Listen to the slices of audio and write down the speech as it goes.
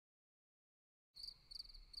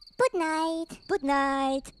Good night. Good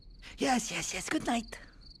night. Yes, good night.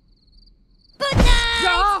 Good night.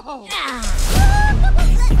 No!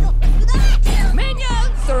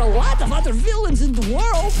 Minions! There are a lot of other villains in the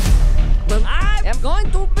world, but I am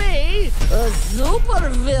going to be a super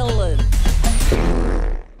villain.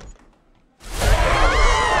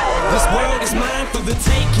 This world is mine for the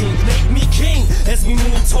taking. Make me king as we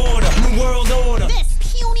move toward a new world order. This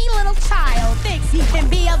puny little child thinks he can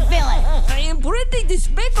be a villain. I am pretty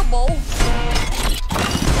despicable. You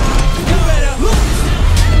better lose.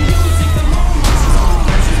 Music the moment.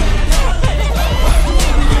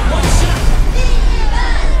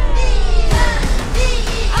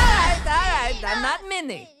 Alright, I'm not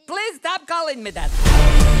Minnie. Please stop calling me that.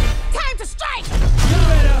 Time to strike! You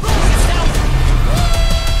better lose yourself.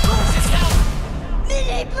 Lose yourself.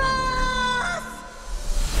 Mini boss!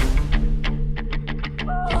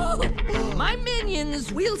 My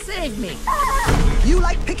minions will save me. You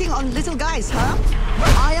like picking on little guys, huh?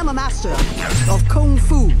 I am a master of Kung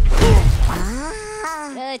Fu.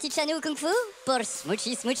 Teach-nous Kung Fu pour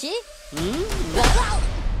smoochy smoochy?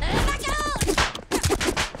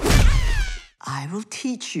 I will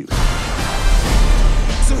teach you.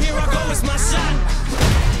 So here I go, it's my shot.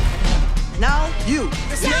 Now you.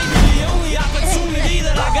 This may be the only opportunity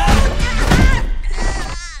that I got.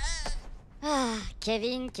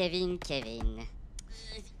 Kevin. You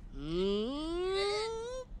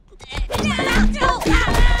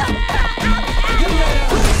better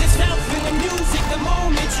lose yourself in the music the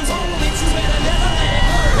moment you own it. You better never let it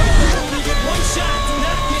go. You only get one shot, do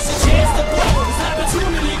not miss a chance to blow. This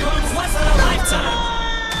opportunity comes once in a lifetime.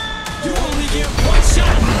 You only get one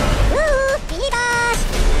shot.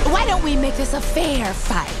 Why don't we make this a fair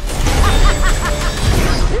fight?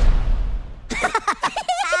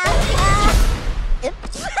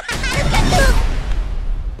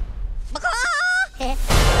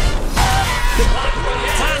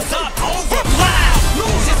 Time's up, over, loud.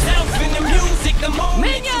 Lose yourself in the music the moment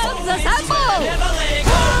Minions, you own it. assemble! Never let it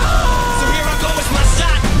go. So here I go, it's my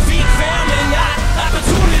shot. Feet firm and not.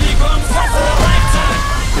 Opportunity comes once in a lifetime.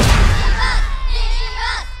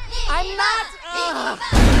 I'm not. You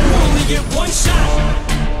only get one shot.